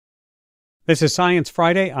This is Science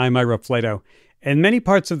Friday. I'm Ira Flato. In many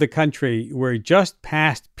parts of the country, we're just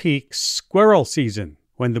past peak squirrel season,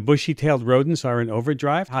 when the bushy-tailed rodents are in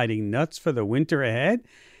overdrive, hiding nuts for the winter ahead.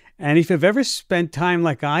 And if you've ever spent time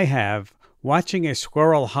like I have, watching a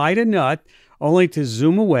squirrel hide a nut, only to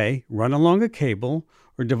zoom away, run along a cable,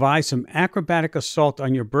 or devise some acrobatic assault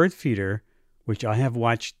on your bird feeder, which I have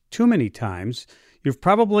watched too many times, you've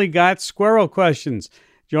probably got squirrel questions.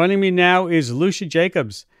 Joining me now is Lucia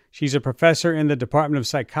Jacobs. She's a professor in the Department of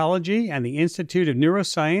Psychology and the Institute of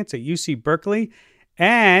Neuroscience at UC Berkeley,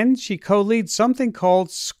 and she co-leads something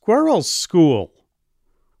called Squirrel School.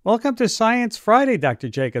 Welcome to Science Friday, Dr.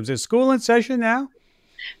 Jacobs. Is school in session now?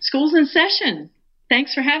 School's in session.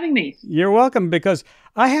 Thanks for having me. You're welcome, because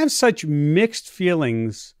I have such mixed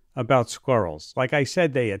feelings about squirrels. Like I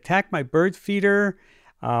said, they attack my bird feeder,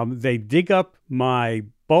 they dig up my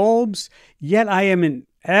bulbs, yet I am in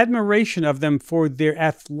admiration of them for their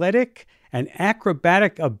athletic and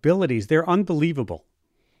acrobatic abilities. They're unbelievable.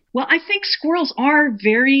 Well, I think squirrels are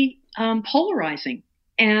very polarizing.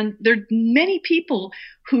 And there are many people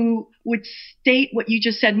who would state what you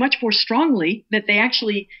just said much more strongly, that they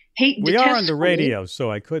actually hate and detest We are on the squirrels. radio,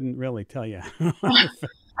 so I couldn't really tell you.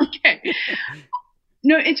 Okay.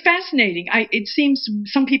 No, it's fascinating. It seems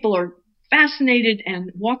some people are fascinated and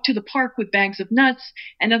walk to the park with bags of nuts,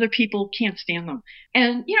 and other people can't stand them.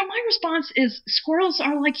 And, my response is squirrels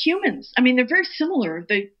are like humans. I mean, they're very similar.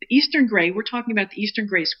 The eastern gray, we're talking about the eastern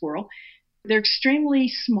gray squirrel. They're extremely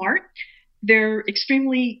smart. They're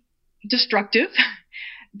extremely destructive.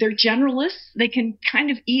 They're generalists. They can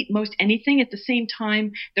kind of eat most anything. At the same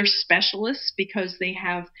time, they're specialists because they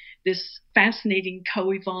have this fascinating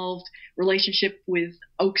co-evolved relationship with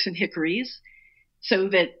oaks and hickories, so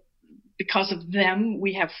that because of them,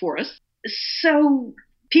 we have forests. So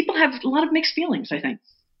people have a lot of mixed feelings, I think.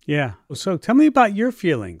 Yeah. So tell me about your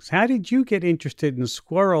feelings. How did you get interested in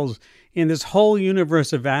squirrels in this whole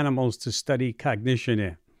universe of animals to study cognition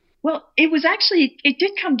in? Well, it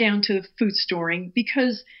did come down to food storing,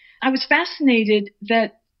 because I was fascinated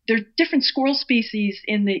that there are different squirrel species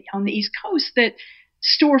on the East Coast that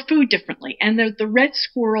store food differently. And the red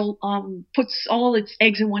squirrel puts all its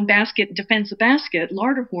eggs in one basket and defends the basket,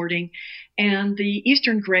 larder hoarding. And the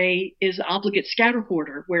eastern gray is obligate scatter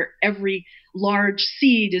hoarder, where every large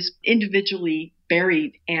seed is individually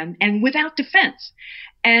buried and without defense.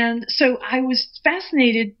 And so I was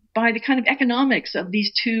fascinated by the kind of economics of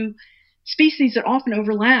these two species that often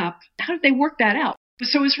overlap. How did they work that out?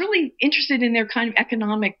 So I was really interested in their kind of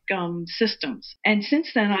economic systems. And since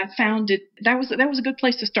then, I found that was a good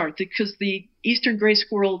place to start, because the eastern gray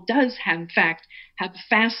squirrel does in fact have a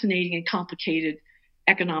fascinating and complicated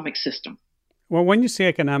economic system. Well, when you say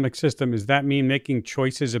economic system, does that mean making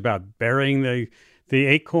choices about burying the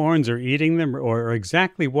acorns or eating them, or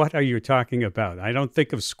exactly what are you talking about? I don't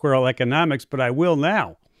think of squirrel economics, but I will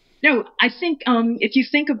now. No, I think if you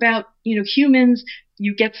think about, humans,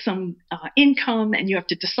 you get some income and you have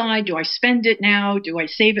to decide, do I spend it now? Do I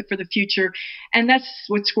save it for the future? And that's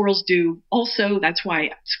what squirrels do also. That's why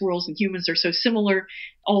squirrels and humans are so similar.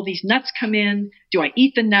 All these nuts come in. Do I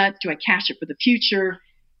eat the nut? Do I cache it for the future?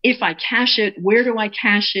 If I cache it, where do I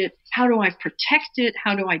cache it? How do I protect it?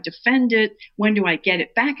 How do I defend it? When do I get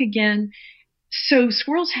it back again? So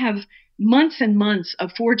squirrels have months and months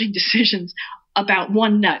of foraging decisions about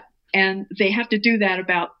one nut. And they have to do that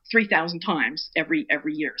about 3,000 times every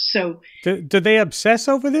year. So, do they obsess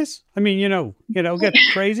over this? I mean, get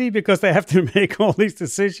crazy because they have to make all these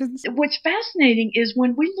decisions? What's fascinating is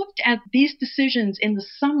when we looked at these decisions in the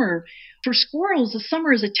summer, for squirrels, the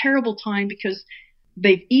summer is a terrible time because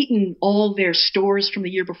they've eaten all their stores from the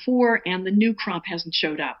year before and the new crop hasn't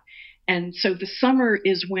showed up. And so the summer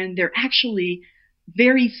is when they're actually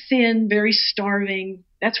very thin, very starving.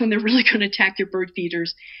 That's when they're really going to attack your bird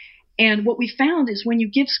feeders. And what we found is when you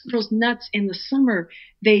give squirrels nuts in the summer,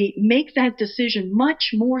 they make that decision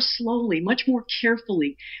much more slowly, much more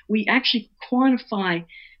carefully. We actually quantify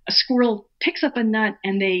a squirrel picks up a nut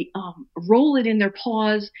and they roll it in their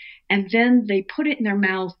paws, and then they put it in their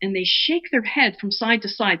mouth and they shake their head from side to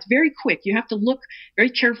side. It's very quick. You have to look very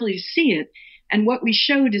carefully to see it. And what we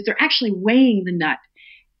showed is they're actually weighing the nut.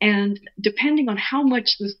 And depending on how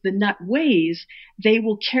much the nut weighs, they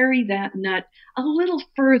will carry that nut a little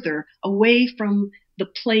further away from the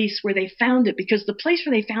place where they found it, because the place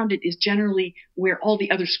where they found it is generally where all the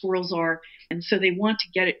other squirrels are. And so they want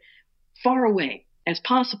to get it far away as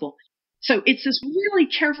possible. So it's this really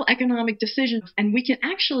careful economic decision, and we can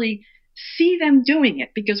actually see them doing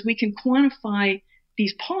it because we can quantify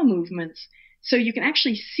these paw movements. So you can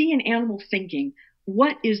actually see an animal thinking,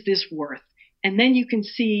 what is this worth? And then you can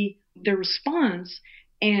see their response,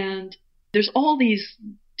 and There's all these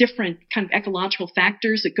different kind of ecological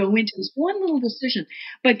factors that go into this one little decision.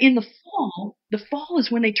 But in the fall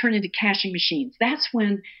is when they turn into caching machines. That's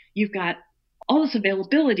when you've got all this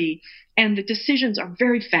availability and the decisions are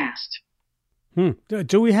very fast.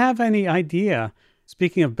 Do we have any idea,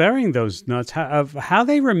 speaking of burying those nuts, of how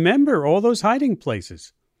they remember all those hiding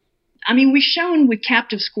places? I mean, we've shown with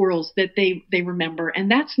captive squirrels that they remember, and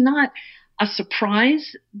that's not a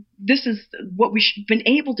surprise. This is what we've been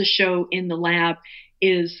able to show in the lab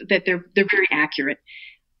is that they're very accurate.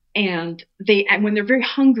 And when they're very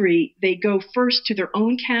hungry, they go first to their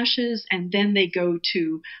own caches and then they go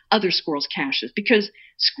to other squirrels' caches because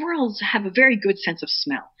squirrels have a very good sense of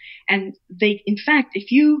smell. And in fact,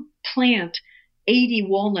 if you plant 80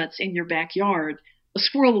 walnuts in your backyard, a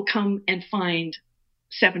squirrel will come and find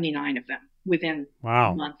 79 of them within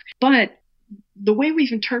a month. But the way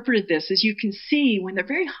we've interpreted this is you can see when they're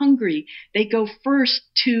very hungry, they go first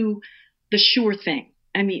to the sure thing.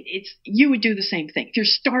 I mean, you would do the same thing. If you're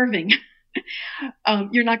starving,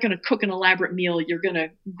 you're not going to cook an elaborate meal. You're going to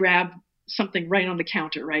grab something right on the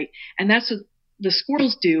counter, right? And that's what the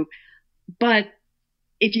squirrels do. But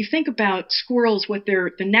if you think about squirrels,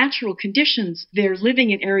 the natural conditions, they're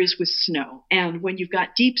living in areas with snow. And when you've got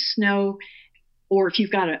deep snow, or if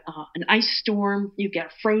you've got an ice storm, you've got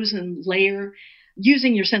a frozen layer,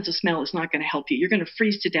 using your sense of smell is not going to help you. You're going to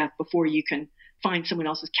freeze to death before you can find someone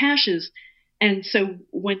else's caches. And so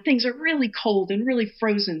when things are really cold and really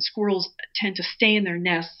frozen, squirrels tend to stay in their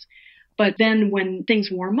nests. But then when things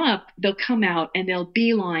warm up, they'll come out and they'll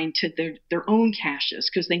beeline to their own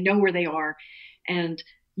caches because they know where they are. And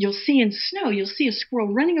you'll see in snow, you'll see a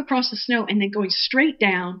squirrel running across the snow and then going straight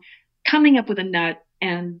down, coming up with a nut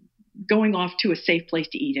and going off to a safe place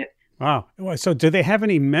to eat it. Wow. So do they have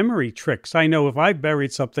any memory tricks? I know if I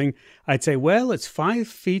buried something, I'd say, well, it's 5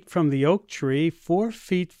 feet from the oak tree, 4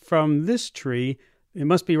 feet from this tree. It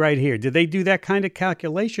must be right here. Did they do that kind of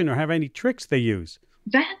calculation or have any tricks they use?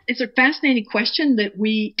 That is a fascinating question that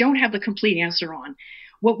we don't have the complete answer on.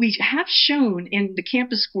 What we have shown in the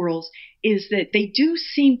campus squirrels is that they do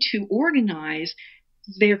seem to organize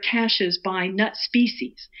their caches by nut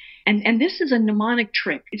species. And this is a mnemonic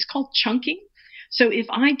trick. It's called chunking. So if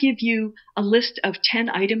I give you a list of 10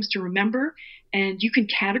 items to remember, and you can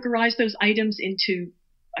categorize those items into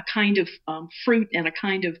a kind of fruit and a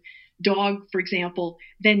kind of dog, for example,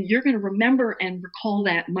 then you're going to remember and recall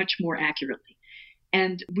that much more accurately.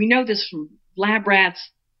 And we know this from lab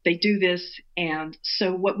rats. They do this. And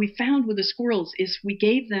so what we found with the squirrels is we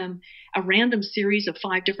gave them a random series of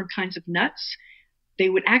 5 different kinds of nuts. They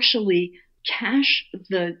would actually cache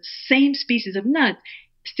the same species of nut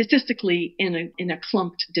statistically in a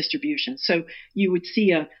clumped distribution. So you would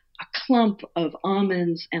see a clump of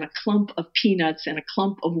almonds and a clump of peanuts and a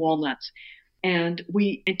clump of walnuts. And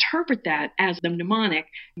we interpret that as the mnemonic.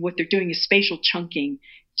 What they're doing is spatial chunking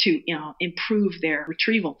to improve their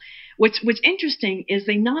retrieval. What's interesting is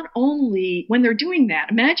they not only, when they're doing that,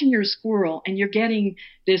 imagine you're a squirrel and you're getting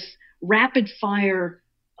this rapid fire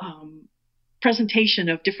presentation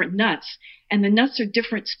of different nuts, and the nuts are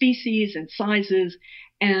different species and sizes.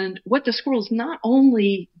 And what the squirrel's not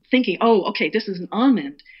only thinking, oh, okay, this is an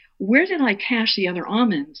almond, where did I cache the other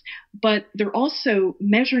almonds? But they're also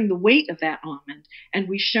measuring the weight of that almond. And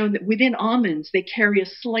we've shown that within almonds, they carry a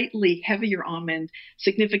slightly heavier almond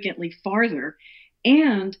significantly farther.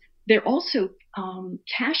 And they're also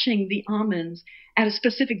caching the almonds at a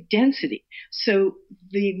specific density. So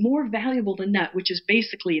the more valuable the nut, which is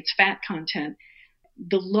basically its fat content,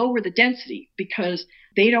 the lower the density, because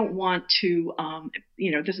they don't want to,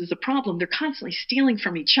 this is a problem. They're constantly stealing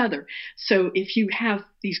from each other. So if you have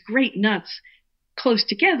these great nuts close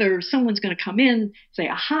together, someone's going to come in, say,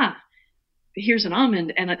 aha, here's an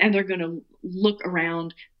almond, and they're going to look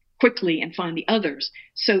around quickly and find the others.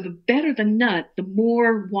 So the better the nut, the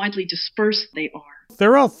more widely dispersed they are.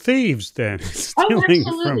 They're all thieves then. Oh,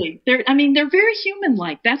 absolutely. They're very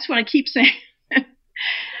human-like. That's what I keep saying.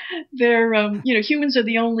 They're, humans are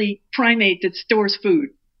the only primate that stores food.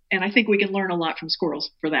 And I think we can learn a lot from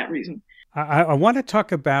squirrels for that reason. I want to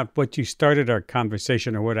talk about what you started our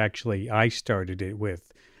conversation, or what actually I started it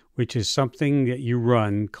with, which is something that you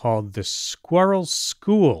run called the Squirrel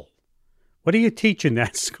School. What do you teach in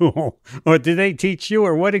that school? Or do they teach you,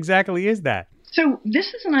 or what exactly is that? So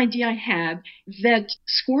this is an idea I had, that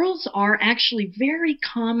squirrels are actually very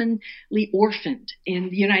commonly orphaned in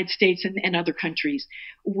the United States and other countries,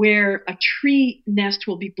 where a tree nest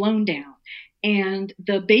will be blown down. And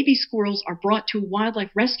the baby squirrels are brought to a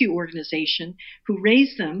wildlife rescue organization who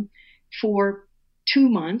raise them for 2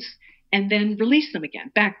 months and then release them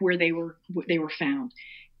again back where they were found.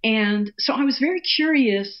 And so I was very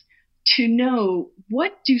curious to know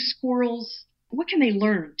what can they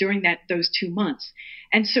learn during those 2 months.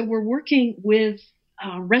 And so we're working with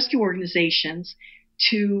rescue organizations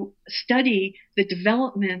to study the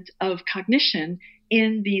development of cognition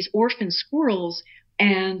in these orphan squirrels,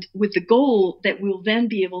 and with the goal that we'll then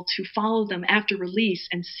be able to follow them after release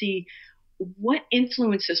and see what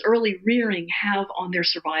influences early rearing have on their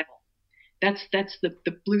survival. That's the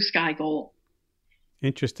blue sky goal.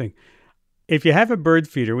 Interesting. If you have a bird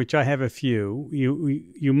feeder, which I have a few,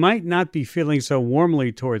 you might not be feeling so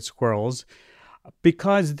warmly towards squirrels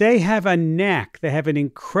because they have a knack. They have an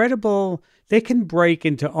incredible, they can break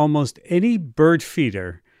into almost any bird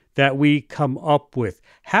feeder that we come up with.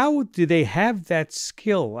 How do they have that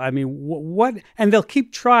skill? I mean, what, and they'll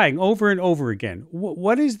keep trying over and over again.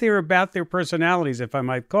 What is there about their personalities, if I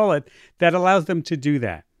might call it, that allows them to do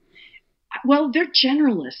that? Well, they're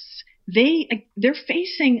generalists. They're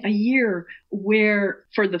facing a year where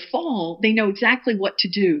for the fall, they know exactly what to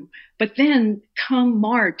do. But then come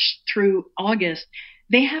March through August,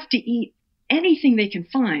 they have to eat anything they can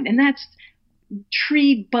find. And that's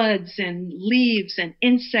tree buds and leaves and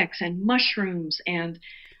insects and mushrooms and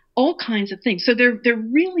all kinds of things. So they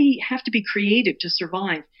really have to be creative to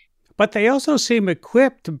survive. But they also seem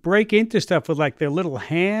equipped to break into stuff with like their little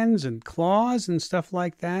hands and claws and stuff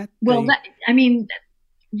like that. Well,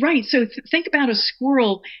 right. So think about a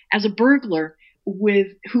squirrel as a burglar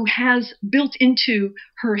who has built into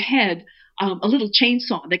her head a little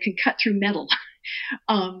chainsaw that can cut through metal.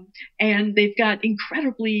 And they've got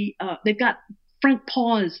they've got front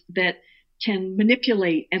paws that can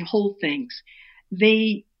manipulate and hold things.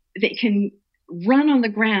 They can run on the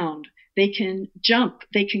ground. They can jump.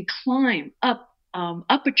 They can climb up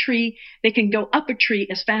a tree. They can go up a tree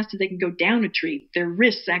as fast as they can go down a tree. Their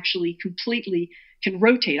wrists actually completely can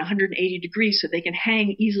rotate 180 degrees so they can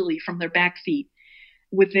hang easily from their back feet.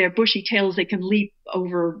 With their bushy tails, they can leap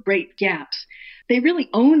over great gaps. They really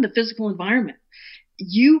own the physical environment.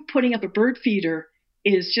 You putting up a bird feeder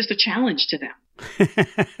is just a challenge to them.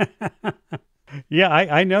 Yeah,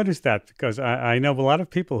 I noticed that because I know a lot of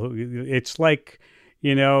people who it's like,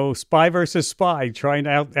 spy versus spy trying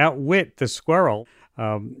to outwit the squirrel.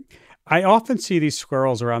 I often see these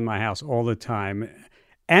squirrels around my house all the time.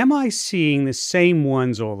 Am I seeing the same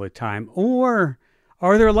ones all the time, or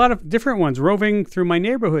are there a lot of different ones roving through my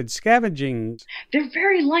neighborhood, scavenging? They're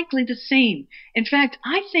very likely the same. In fact,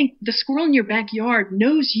 I think the squirrel in your backyard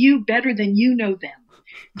knows you better than you know them.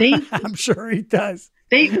 I'm sure he does.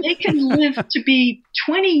 They can live to be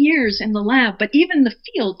 20 years in the lab, but even in the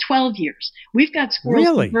field, 12 years. We've got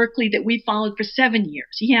squirrels in Berkeley that we followed for 7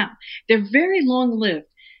 years. Yeah, they're very long-lived.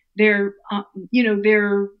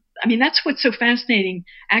 That's what's so fascinating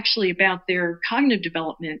actually about their cognitive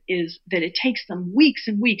development is that it takes them weeks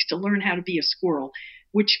and weeks to learn how to be a squirrel,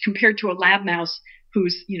 which compared to a lab mouse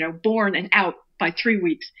who's, born and out by 3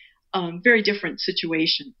 weeks, very different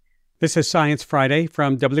situation. This is Science Friday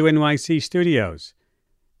from WNYC Studios.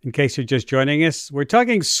 In case you're just joining us, we're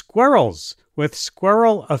talking squirrels with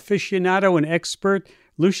squirrel aficionado and expert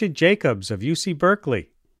Lucia Jacobs of UC Berkeley.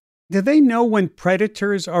 Do they know when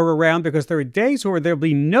predators are around? Because there are days where there'll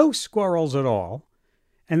be no squirrels at all,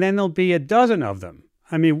 and then there'll be a dozen of them.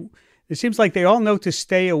 I mean, it seems like they all know to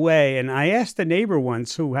stay away. And I asked a neighbor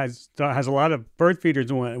once who has a lot of bird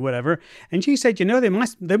feeders and whatever, and she said,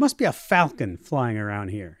 there must be a falcon flying around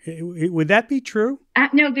here. Would that be true?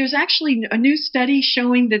 No, there's actually a new study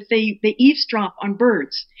showing that they eavesdrop on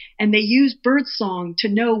birds, and they use bird song to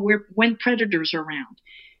know when predators are around.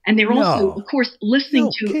 And they're also, of course,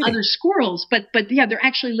 listening to other squirrels, but yeah, they're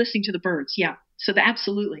actually listening to the birds. Yeah, so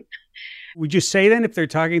absolutely. Would you say then if they're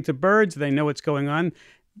talking to birds, they know what's going on?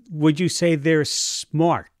 Would you say they're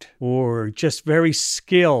smart or just very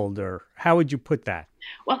skilled, or how would you put that?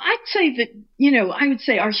 Well, I'd say that, I would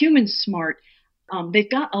say are humans smart? They've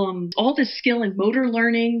got all this skill in motor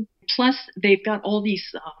learning, plus they've got all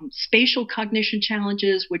these spatial cognition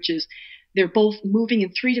challenges, which is they're both moving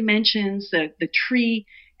in 3 dimensions, the tree,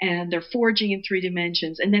 and they're foraging in 3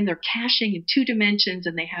 dimensions, and then they're caching in 2 dimensions,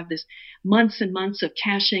 and they have this months and months of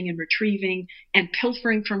caching and retrieving and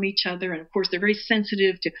pilfering from each other. And of course, they're very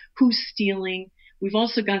sensitive to who's stealing. We've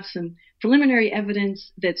also got some preliminary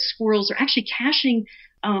evidence that squirrels are actually caching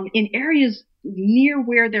in areas near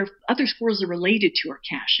where their other squirrels are related to are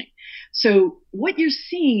caching. So what you're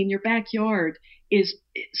seeing in your backyard is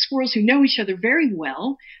squirrels who know each other very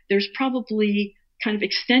well. There's probably kind of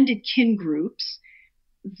extended kin groups.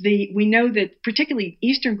 We know that particularly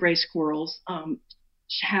eastern gray squirrels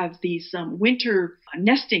have these winter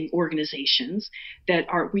nesting organizations that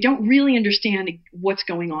we don't really understand what's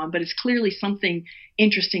going on, but it's clearly something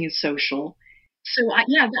interesting and social. So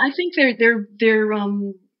yeah, I think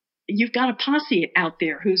you've got a posse out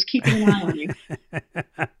there who's keeping an eye on you.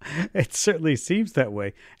 It certainly seems that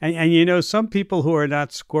way. And you know, some people who are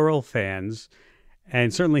not squirrel fans,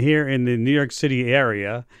 and certainly here in the New York City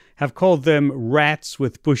area, have called them rats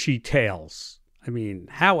with bushy tails. I mean,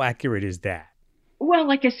 how accurate is that? Well,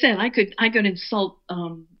 like I said, I could insult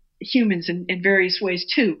humans in various ways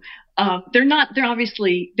too. They're not. They're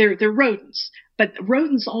obviously they're rodents, but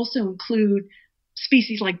rodents also include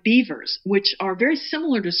species like beavers, which are very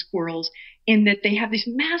similar to squirrels in that they have this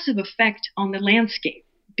massive effect on the landscape.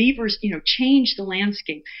 Beavers, change the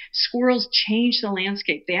landscape. Squirrels change the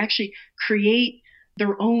landscape. They actually create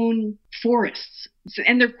their own forests,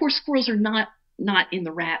 and of course, squirrels are not in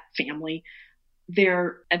the rat family.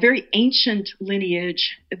 They're a very ancient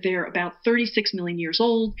lineage. They're about 36 million years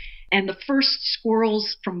old. And the first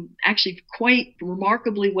squirrels from actually quite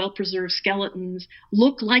remarkably well preserved skeletons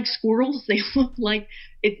look like squirrels. They look like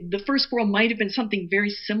the first squirrel might have been something very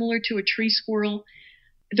similar to a tree squirrel.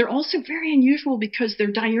 They're also very unusual because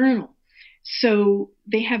they're diurnal. So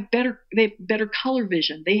they have better color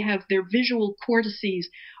vision. They have their visual cortices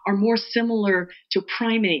are more similar to a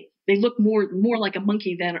primate. They look more like a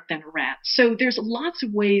monkey than a rat. So there's lots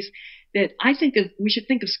of ways that we should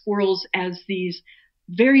think of squirrels as these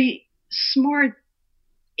very smart,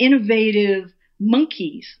 innovative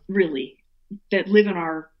monkeys, really, that live in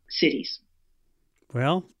our cities.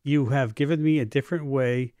 Well, you have given me a different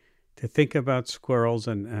way to think about squirrels,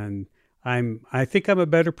 and I think I'm a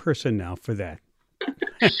better person now for that.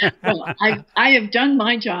 Well, I have done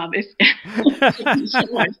my job. Thank you so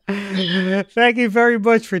much. Thank you very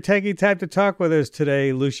much for taking time to talk with us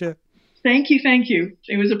today, Lucia. Thank you, thank you.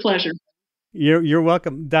 It was a pleasure. You're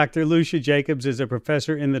welcome. Dr. Lucia Jacobs is a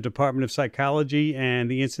professor in the Department of Psychology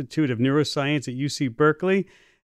and the Institute of Neuroscience at UC Berkeley.